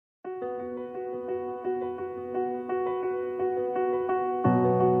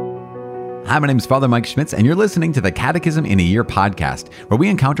Hi, my name is Father Mike Schmitz, and you're listening to the Catechism in a Year podcast, where we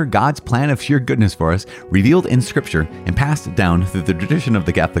encounter God's plan of sheer goodness for us, revealed in Scripture and passed down through the tradition of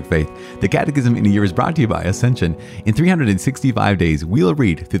the Catholic faith. The Catechism in a Year is brought to you by Ascension. In 365 days, we'll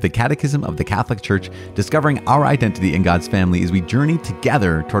read through the Catechism of the Catholic Church, discovering our identity in God's family as we journey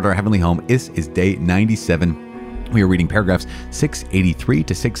together toward our heavenly home. This is day 97. We are reading paragraphs 683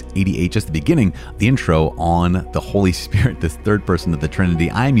 to 688, just the beginning, the intro on the Holy Spirit, this third person of the Trinity.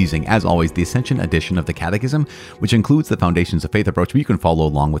 I'm using, as always, the Ascension edition of the Catechism, which includes the Foundations of Faith approach, but you can follow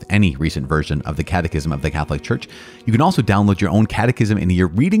along with any recent version of the Catechism of the Catholic Church. You can also download your own Catechism in a Year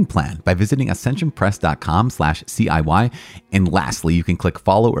reading plan by visiting ascensionpress.com/CIY. And lastly, you can click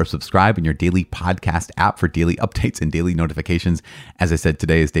follow or subscribe in your daily podcast app for daily updates and daily notifications. As I said,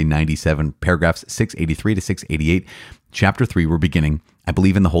 today is day 97, paragraphs 683 to 688. Chapter 3, we're beginning. I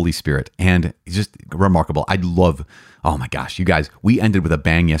believe in the Holy Spirit. And it's just remarkable. Oh my gosh, you guys, we ended with a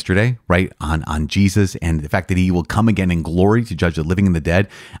bang yesterday, right? On Jesus and the fact that he will come again in glory to judge the living and the dead.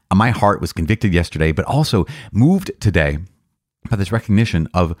 My heart was convicted yesterday, but also moved today by this recognition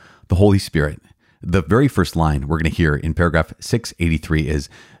of the Holy Spirit. The very first line we're going to hear in paragraph 683 is,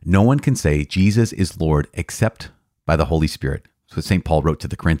 "No one can say Jesus is Lord except by the Holy Spirit." So St. Paul wrote to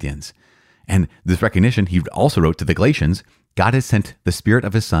the Corinthians. And this recognition, he also wrote to the Galatians, God has sent the Spirit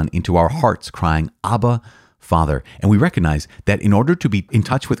of his Son into our hearts, crying, Abba, Father. And we recognize that in order to be in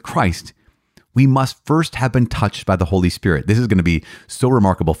touch with Christ, we must first have been touched by the Holy Spirit. This is going to be so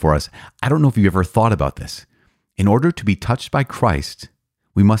remarkable for us. I don't know if you've ever thought about this. In order to be touched by Christ,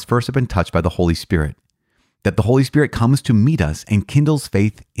 we must first have been touched by the Holy Spirit. That the Holy Spirit comes to meet us and kindles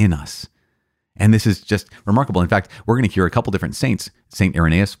faith in us. And this is just remarkable. In fact, we're going to hear a couple different saints, St.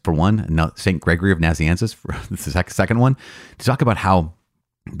 Irenaeus for one, and St. Gregory of Nazianzus for the second one, to talk about how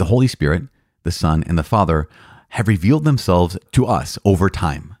the Holy Spirit, the Son, and the Father have revealed themselves to us over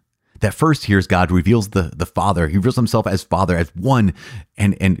time. That first here's God reveals the Father. He reveals himself as Father, as one,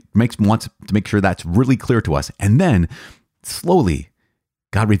 and wants to make sure that's really clear to us. And then slowly,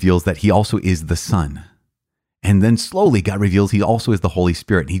 God reveals that he also is the Son. And then slowly, God reveals he also is the Holy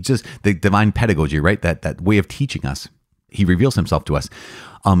Spirit. He just, the divine pedagogy, right? That way of teaching us. He reveals himself to us.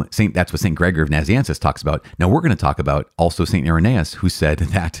 That's what St. Gregory of Nazianzus talks about. Now we're going to talk about also St. Irenaeus, who said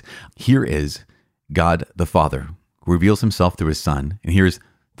that here is God the Father, who reveals himself through his Son. And here's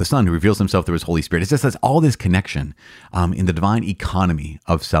the Son, who reveals himself through his Holy Spirit. It's just there's all this connection in the divine economy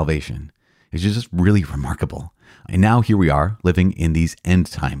of salvation. It's just really remarkable. And now here we are living in these end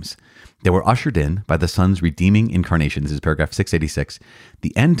times. They were ushered in by the Son's redeeming incarnation. This is paragraph 686.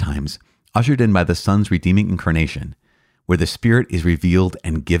 The end times ushered in by the Son's redeeming incarnation, where the Spirit is revealed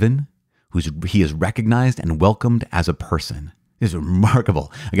and given, he is recognized and welcomed as a person. This is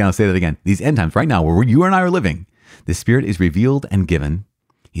remarkable. Again, I'll say that again. These end times right now, where you and I are living, the Spirit is revealed and given.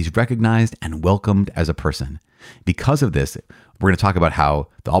 He's recognized and welcomed as a person. Because of this, we're going to talk about how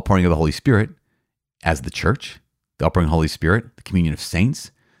the outpouring of the Holy Spirit as the church, the outpouring of the Holy Spirit, the communion of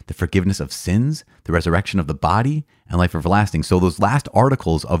saints, the forgiveness of sins, the resurrection of the body, and life everlasting. So those last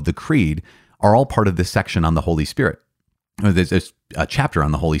articles of the Creed are all part of this section on the Holy Spirit. There's a chapter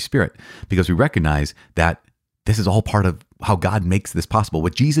on the Holy Spirit, because we recognize that this is all part of how God makes this possible.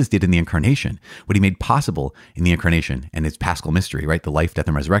 What Jesus did in the incarnation, what he made possible in the incarnation and its paschal mystery, right? The life, death,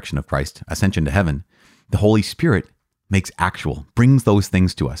 and resurrection of Christ, ascension to heaven. The Holy Spirit makes actual, brings those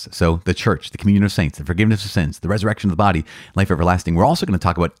things to us. So the church, the communion of saints, the forgiveness of sins, the resurrection of the body, life everlasting. We're also going to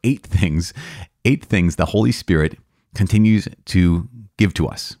talk about eight things the Holy Spirit continues to give to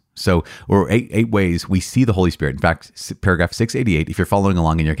us. So, or eight ways we see the Holy Spirit. In fact, paragraph 688, if you're following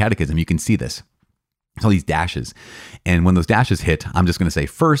along in your catechism, you can see this. All these dashes. And when those dashes hit, I'm just going to say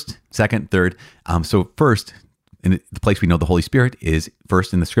first, second, third. So first, in the place we know the Holy Spirit is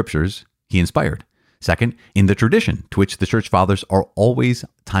first in the scriptures, he inspired. Second, in the tradition, to which the church fathers are always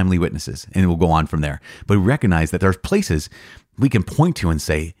timely witnesses. And we'll go on from there. But we recognize that there's places we can point to and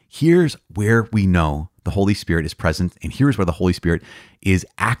say, here's where we know the Holy Spirit is present, and here's where the Holy Spirit is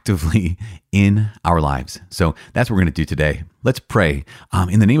actively in our lives. So that's what we're going to do today. Let's pray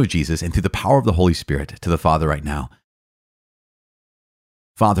in the name of Jesus and through the power of the Holy Spirit to the Father right now.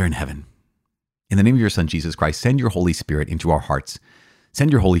 Father in heaven, in the name of your Son, Jesus Christ, send your Holy Spirit into our hearts. Send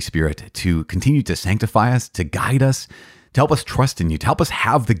your Holy Spirit to continue to sanctify us, to guide us, to help us trust in you, to help us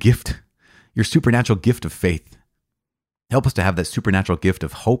have the gift, your supernatural gift of faith. Help us to have that supernatural gift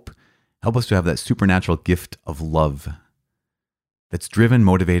of hope. Help us to have that supernatural gift of love that's driven,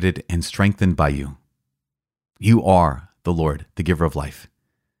 motivated, and strengthened by you. You are the Lord, the giver of life,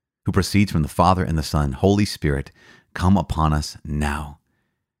 who proceeds from the Father and the Son. Holy Spirit, come upon us now.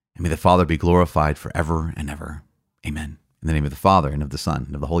 And may the Father be glorified forever and ever. Amen. In the name of the Father, and of the Son,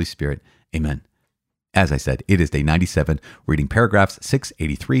 and of the Holy Spirit. Amen. As I said, it is day 97, reading paragraphs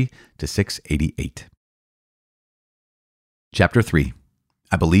 683 to 688. Chapter 3.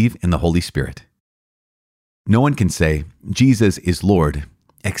 I believe in the Holy Spirit. No one can say, Jesus is Lord,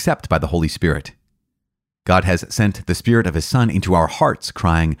 except by the Holy Spirit. God has sent the Spirit of His Son into our hearts,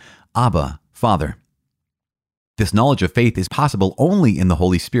 crying, Abba, Father. This knowledge of faith is possible only in the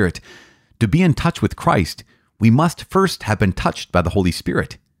Holy Spirit. To be in touch with Christ, we must first have been touched by the Holy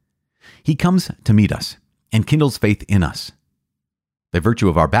Spirit. He comes to meet us and kindles faith in us. By virtue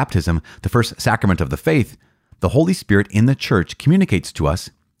of our baptism, the first sacrament of the faith, the Holy Spirit in the Church communicates to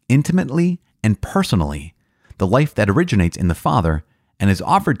us, intimately and personally, the life that originates in the Father and is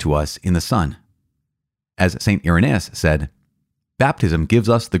offered to us in the Son. As St. Irenaeus said, baptism gives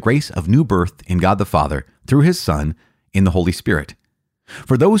us the grace of new birth in God the Father through His Son in the Holy Spirit.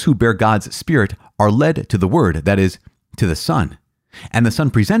 For those who bear God's Spirit are led to the Word, that is, to the Son, and the Son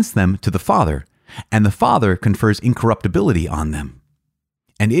presents them to the Father, and the Father confers incorruptibility on them.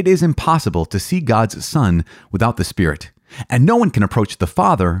 And it is impossible to see God's Son without the Spirit, and no one can approach the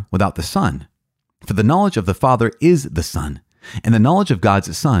Father without the Son. For the knowledge of the Father is the Son, and the knowledge of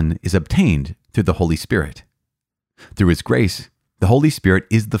God's Son is obtained through the Holy Spirit. Through His grace, the Holy Spirit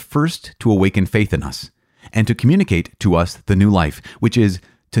is the first to awaken faith in us, and to communicate to us the new life, which is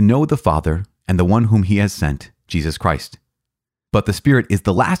to know the Father and the one whom He has sent, Jesus Christ. But the Spirit is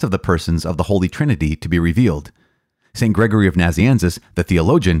the last of the persons of the Holy Trinity to be revealed. St. Gregory of Nazianzus, the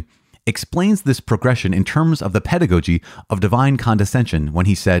theologian, explains this progression in terms of the pedagogy of divine condescension when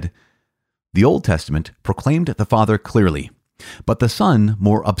he said, "The Old Testament proclaimed the Father clearly, but the Son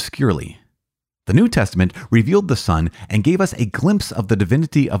more obscurely. The New Testament revealed the Son and gave us a glimpse of the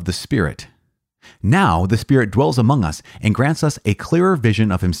divinity of the Spirit. Now the Spirit dwells among us and grants us a clearer vision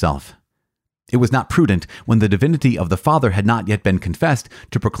of Himself. It was not prudent, when the divinity of the Father had not yet been confessed,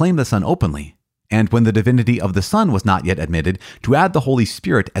 to proclaim the Son openly, and when the divinity of the Son was not yet admitted, to add the Holy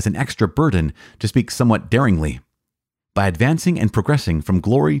Spirit as an extra burden, to speak somewhat daringly. By advancing and progressing from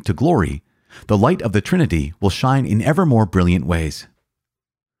glory to glory, the light of the Trinity will shine in ever more brilliant ways."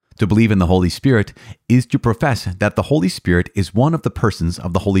 To believe in the Holy Spirit is to profess that the Holy Spirit is one of the persons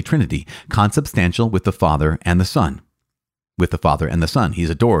of the Holy Trinity, consubstantial with the Father and the Son. With the Father and the Son, He is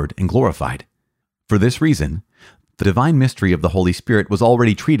adored and glorified. For this reason, the divine mystery of the Holy Spirit was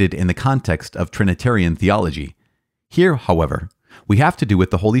already treated in the context of Trinitarian theology. Here, however, we have to do with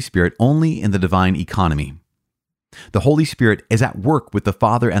the Holy Spirit only in the divine economy. The Holy Spirit is at work with the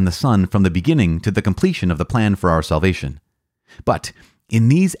Father and the Son from the beginning to the completion of the plan for our salvation. But in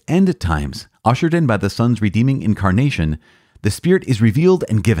these end times, ushered in by the Son's redeeming incarnation, the Spirit is revealed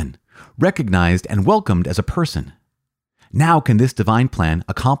and given, recognized and welcomed as a person. Now can this divine plan,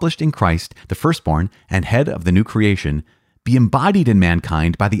 accomplished in Christ, the firstborn and head of the new creation, be embodied in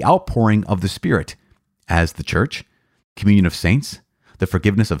mankind by the outpouring of the Spirit, as the Church, communion of saints, the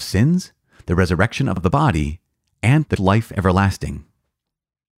forgiveness of sins, the resurrection of the body, and the life everlasting.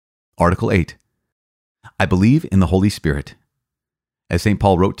 Article 8. I believe in the Holy Spirit. As St.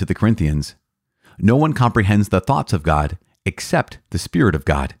 Paul wrote to the Corinthians, "No one comprehends the thoughts of God except the Spirit of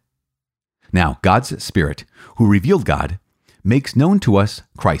God." Now, God's Spirit, who revealed God, makes known to us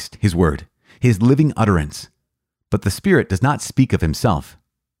Christ, His Word, His living utterance. But the Spirit does not speak of Himself.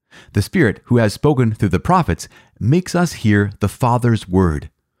 The Spirit, who has spoken through the prophets, makes us hear the Father's Word,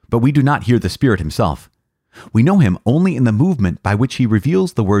 but we do not hear the Spirit Himself. We know Him only in the movement by which He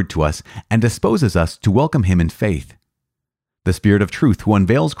reveals the Word to us and disposes us to welcome Him in faith. The Spirit of truth, who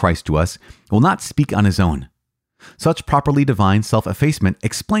unveils Christ to us, will not speak on His own. Such properly divine self-effacement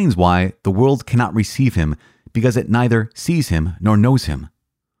explains why the world cannot receive Him, because it neither sees Him nor knows Him,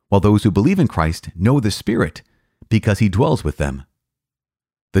 while those who believe in Christ know the Spirit, because He dwells with them.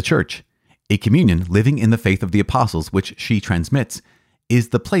 The Church, a communion living in the faith of the apostles which she transmits, is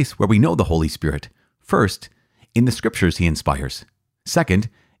the place where we know the Holy Spirit, first, in the Scriptures He inspires, second,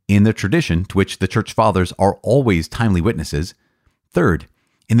 in the tradition to which the Church Fathers are always timely witnesses, third,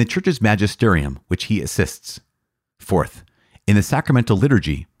 in the Church's magisterium which He assists, fourth, in the sacramental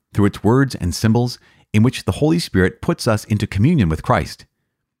liturgy, through its words and symbols, in which the Holy Spirit puts us into communion with Christ,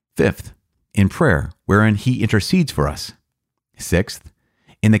 fifth, in prayer, wherein He intercedes for us, sixth,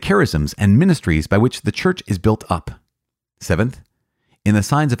 in the charisms and ministries by which the Church is built up, seventh, in the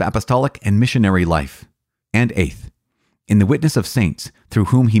signs of apostolic and missionary life, and eighth, in the witness of saints, through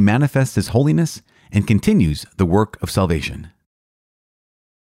whom He manifests His holiness and continues the work of salvation.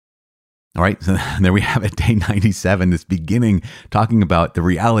 All right, so there we have it, day 97, this beginning, talking about the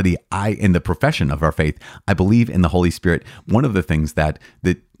reality, in the profession of our faith, I believe in the Holy Spirit. One of the things that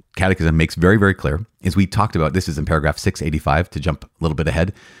the Catechism makes very, very clear is we talked about, this is in paragraph 685, to jump a little bit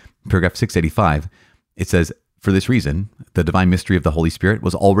ahead, paragraph 685, it says, for this reason, the divine mystery of the Holy Spirit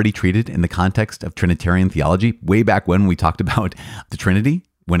was already treated in the context of Trinitarian theology way back when we talked about the Trinity,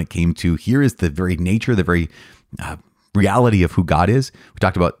 when it came to here is the very nature, the very reality of who God is. We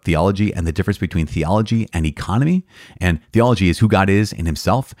talked about theology and the difference between theology and economy. And theology is who God is in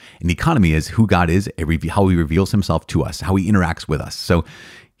himself, and economy is who God is, how he reveals himself to us, how he interacts with us. So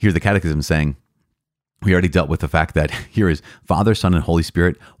here the Catechism saying, we already dealt with the fact that here is Father, Son, and Holy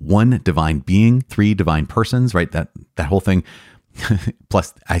Spirit, one divine being, three divine persons, right? That whole thing.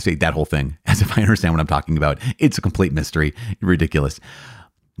 Plus, I say that whole thing as if I understand what I'm talking about. It's a complete mystery. Ridiculous.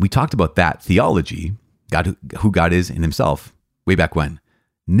 We talked about that theology, God, who God is in himself, way back when.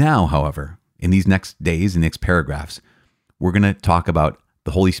 Now, however, in these next days, in the next paragraphs, we're going to talk about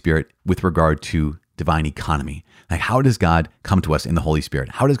the Holy Spirit with regard to divine economy. Like, how does God come to us in the Holy Spirit?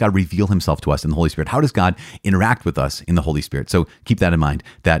 How does God reveal himself to us in the Holy Spirit? How does God interact with us in the Holy Spirit? So keep that in mind,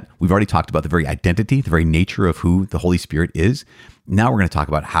 that we've already talked about the very identity, the very nature of who the Holy Spirit is. Now we're going to talk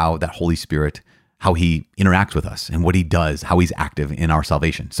about how that Holy Spirit, how he interacts with us and what he does, how he's active in our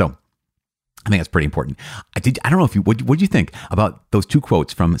salvation. So I think that's pretty important. I don't know if you, what do you think about those two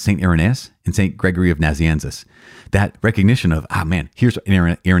quotes from St. Irenaeus and St. Gregory of Nazianzus? That recognition of, here's what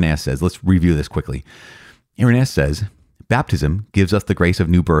Irenaeus says. Let's review this quickly. Irenaeus says, baptism gives us the grace of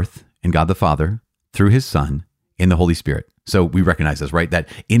new birth in God the Father through his Son in the Holy Spirit. So we recognize this, right? That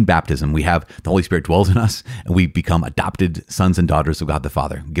in baptism, we have the Holy Spirit dwells in us and we become adopted sons and daughters of God the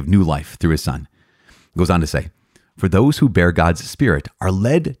Father, give new life through his Son. It goes on to say, for those who bear God's Spirit are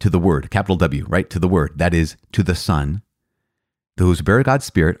led to the Word, capital W, right? To the Word, that is, to the Son. Those who bear God's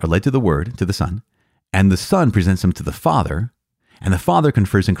Spirit are led to the Word, to the Son, and the Son presents them to the Father, and the Father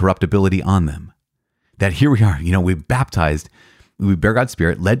confers incorruptibility on them. That here we are, we're baptized, we bear God's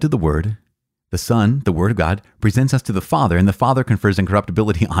Spirit, led to the Word, the Son, the Word of God, presents us to the Father, and the Father confers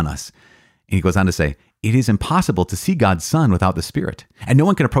incorruptibility on us. And he goes on to say, it is impossible to see God's Son without the Spirit, and no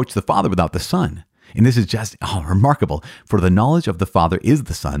one can approach the Father without the Son. And this is just remarkable. For the knowledge of the Father is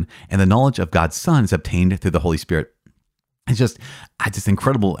the Son, and the knowledge of God's Son is obtained through the Holy Spirit. It's just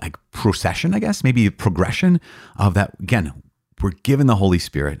incredible procession, I guess, maybe a progression of that. Again, we're given the Holy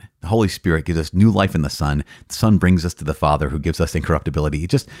Spirit. The Holy Spirit gives us new life in the Son. The Son brings us to the Father, who gives us incorruptibility.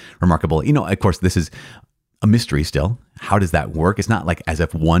 It's just remarkable. Of course, this is a mystery still. How does that work? It's not like as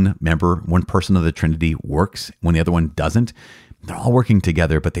if one person of the Trinity works when the other one doesn't. They're all working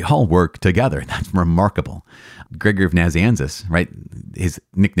together, but they all work together. That's remarkable. Gregory of Nazianzus, right? His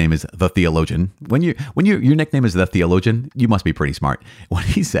nickname is the theologian. When your nickname is the theologian, you must be pretty smart. What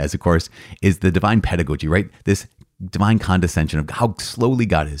he says, of course, is the divine pedagogy, right? This divine condescension of how slowly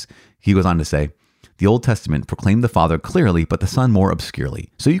God is. He goes on to say, the Old Testament proclaimed the Father clearly, but the Son more obscurely.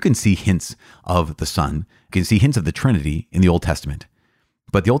 So you can see hints of the Son. You can see hints of the Trinity in the Old Testament.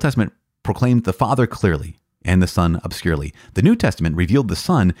 But the Old Testament proclaimed the Father clearly and the Son obscurely. The New Testament revealed the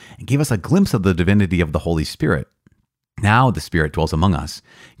Son and gave us a glimpse of the divinity of the Holy Spirit. Now the Spirit dwells among us,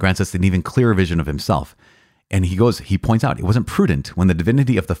 grants us an even clearer vision of himself. And he points out, it wasn't prudent when the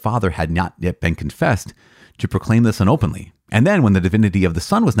divinity of the Father had not yet been confessed to proclaim the Son openly. And then when the divinity of the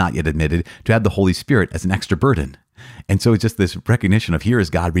Son was not yet admitted, to add the Holy Spirit as an extra burden. And so it's just this recognition of here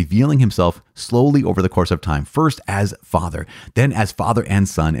is God revealing himself slowly over the course of time, first as Father, then as Father and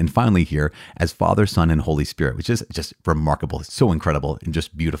Son, and finally here as Father, Son, and Holy Spirit, which is just remarkable. It's so incredible and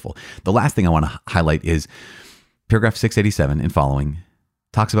just beautiful. The last thing I want to highlight is paragraph 687 and following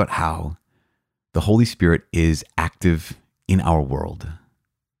talks about how the Holy Spirit is active in our world.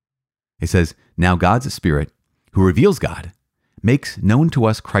 It says, now God's Spirit, who reveals God, makes known to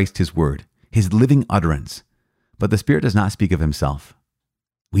us Christ his word, his living utterance. But the Spirit does not speak of himself.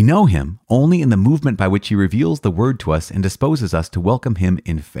 We know him only in the movement by which he reveals the word to us and disposes us to welcome him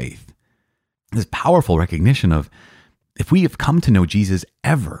in faith. This powerful recognition of if we have come to know Jesus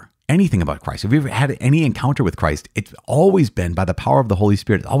ever, anything about Christ, if we've ever had any encounter with Christ, it's always been by the power of the Holy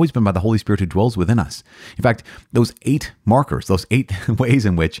Spirit. It's always been by the Holy Spirit who dwells within us. In fact, those 8 markers, those 8 ways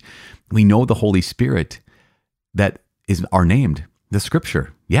in which we know the Holy Spirit that are named, the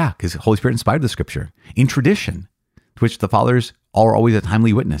Scripture. Yeah, because the Holy Spirit inspired the Scripture. In tradition, to which the fathers are always a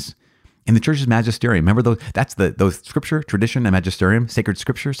timely witness. In the church's magisterium, remember those Scripture, tradition, and magisterium, sacred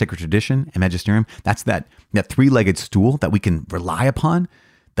Scripture, sacred tradition, and magisterium. That's that 3-legged stool that we can rely upon.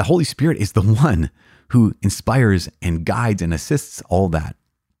 The Holy Spirit is the one who inspires and guides and assists all that.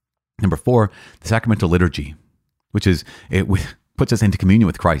 Number 4, the sacramental liturgy, which puts us into communion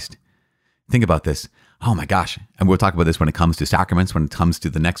with Christ. Think about this. Oh my gosh. And we'll talk about this when it comes to sacraments, when it comes to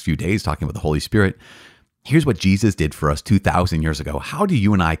the next few days, talking about the Holy Spirit. Here's what Jesus did for us 2,000 years ago. How do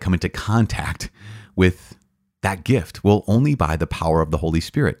you and I come into contact with that gift? Well, only by the power of the Holy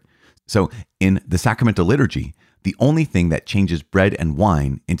Spirit. So in the sacramental liturgy, the only thing that changes bread and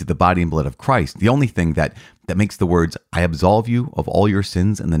wine into the body and blood of Christ, the only thing that makes the words, I absolve you of all your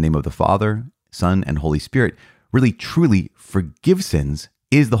sins in the name of the Father, Son, and Holy Spirit, really truly forgive sins,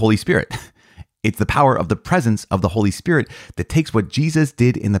 is the Holy Spirit. It's the power of the presence of the Holy Spirit that takes what Jesus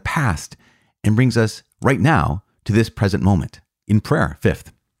did in the past and brings us right now to this present moment in prayer.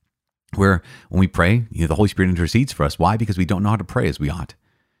 Fifth, where when we pray, the Holy Spirit intercedes for us. Why? Because we don't know how to pray as we ought.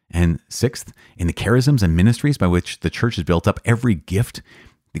 And sixth, in the charisms and ministries by which the church is built up, every gift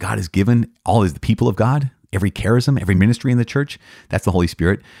that God has given all is the people of God, every charism, every ministry in the church, that's the Holy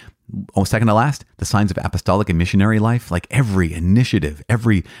Spirit. Oh, second to last, the signs of apostolic and missionary life, like every initiative,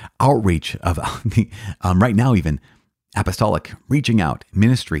 every outreach of the, right now even, apostolic, reaching out,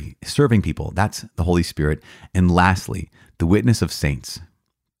 ministry, serving people, that's the Holy Spirit. And lastly, the witness of saints,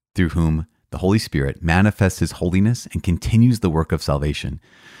 through whom the Holy Spirit manifests his holiness and continues the work of salvation.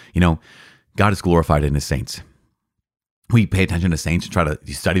 God is glorified in his saints. We pay attention to saints, try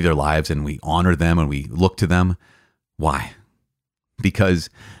to study their lives, and we honor them and we look to them. Why? Because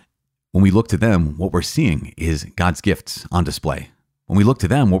when we look to them, what we're seeing is God's gifts on display. When we look to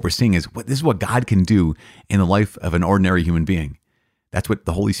them, what we're seeing is this is what God can do in the life of an ordinary human being. That's what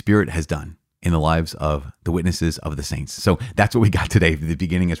the Holy Spirit has done in the lives of the witnesses of the saints. So that's what we got today at the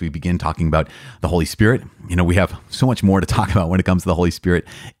beginning as we begin talking about the Holy Spirit. We have so much more to talk about when it comes to the Holy Spirit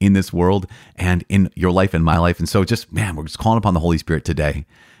in this world and in your life and my life. And so we're just calling upon the Holy Spirit today,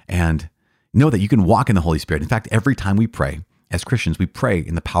 and know that you can walk in the Holy Spirit. In fact, every time we pray, as Christians, we pray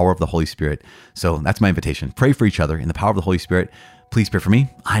in the power of the Holy Spirit. So that's my invitation. Pray for each other in the power of the Holy Spirit. Please pray for me.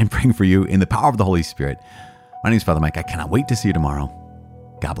 I am praying for you in the power of the Holy Spirit. My name is Father Mike. I cannot wait to see you tomorrow.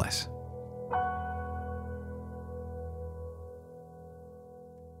 God bless.